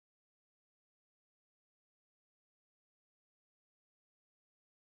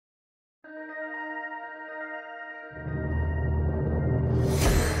In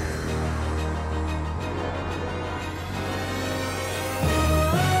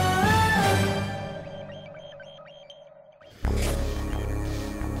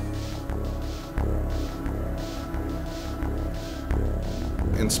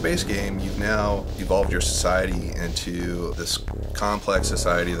Space Game, you've now evolved your society into this complex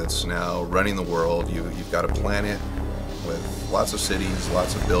society that's now running the world. You've got a planet with lots of cities,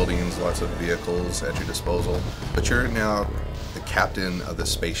 lots of buildings, lots of vehicles at your disposal, but you're now the captain of the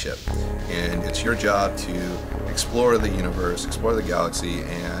spaceship, and it's your job to explore the universe, explore the galaxy,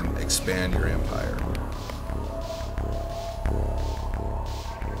 and expand your empire.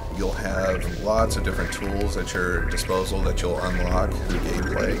 You'll have lots of different tools at your disposal that you'll unlock through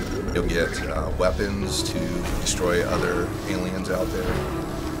gameplay. You'll get weapons to destroy other aliens out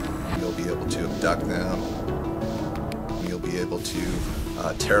there. You'll be able to abduct them. You'll be able to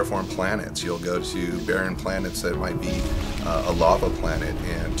terraform planets. You'll go to barren planets that might be a lava planet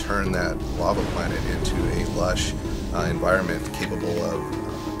and turn that lava planet into a lush environment capable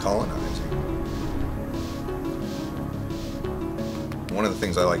of colonizing. One of the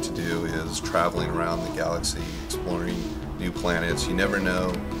things I like to do is traveling around the galaxy, exploring new planets. You never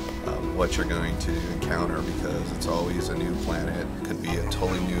know what you're going to encounter because it's always a new planet. It could be a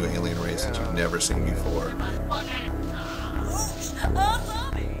totally new alien race that you've never seen before.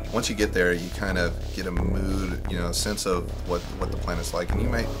 Once you get there, you kind of get a mood, a sense of what the planet's like, and you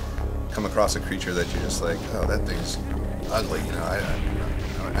might come across a creature that you're just like, oh, that thing's ugly,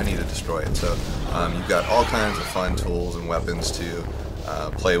 I need to destroy it. So you've got all kinds of fun tools and weapons to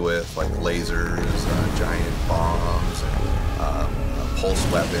play with, like lasers, giant bombs, and pulse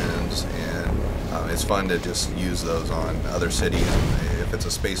weapons, and it's fun to just use those on other cities. And if it's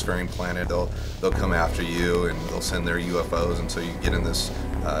a spacefaring planet, they'll come after you and they'll send their UFOs, and so you get in this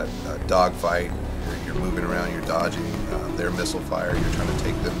dogfight. You're moving around, you're dodging their missile fire, you're trying to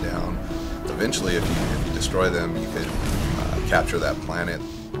take them down. Eventually, if you destroy them, you could capture that planet.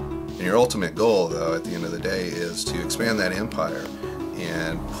 And your ultimate goal, though, at the end of the day, is to expand that empire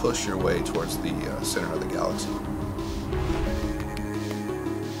and push your way towards the center of the galaxy.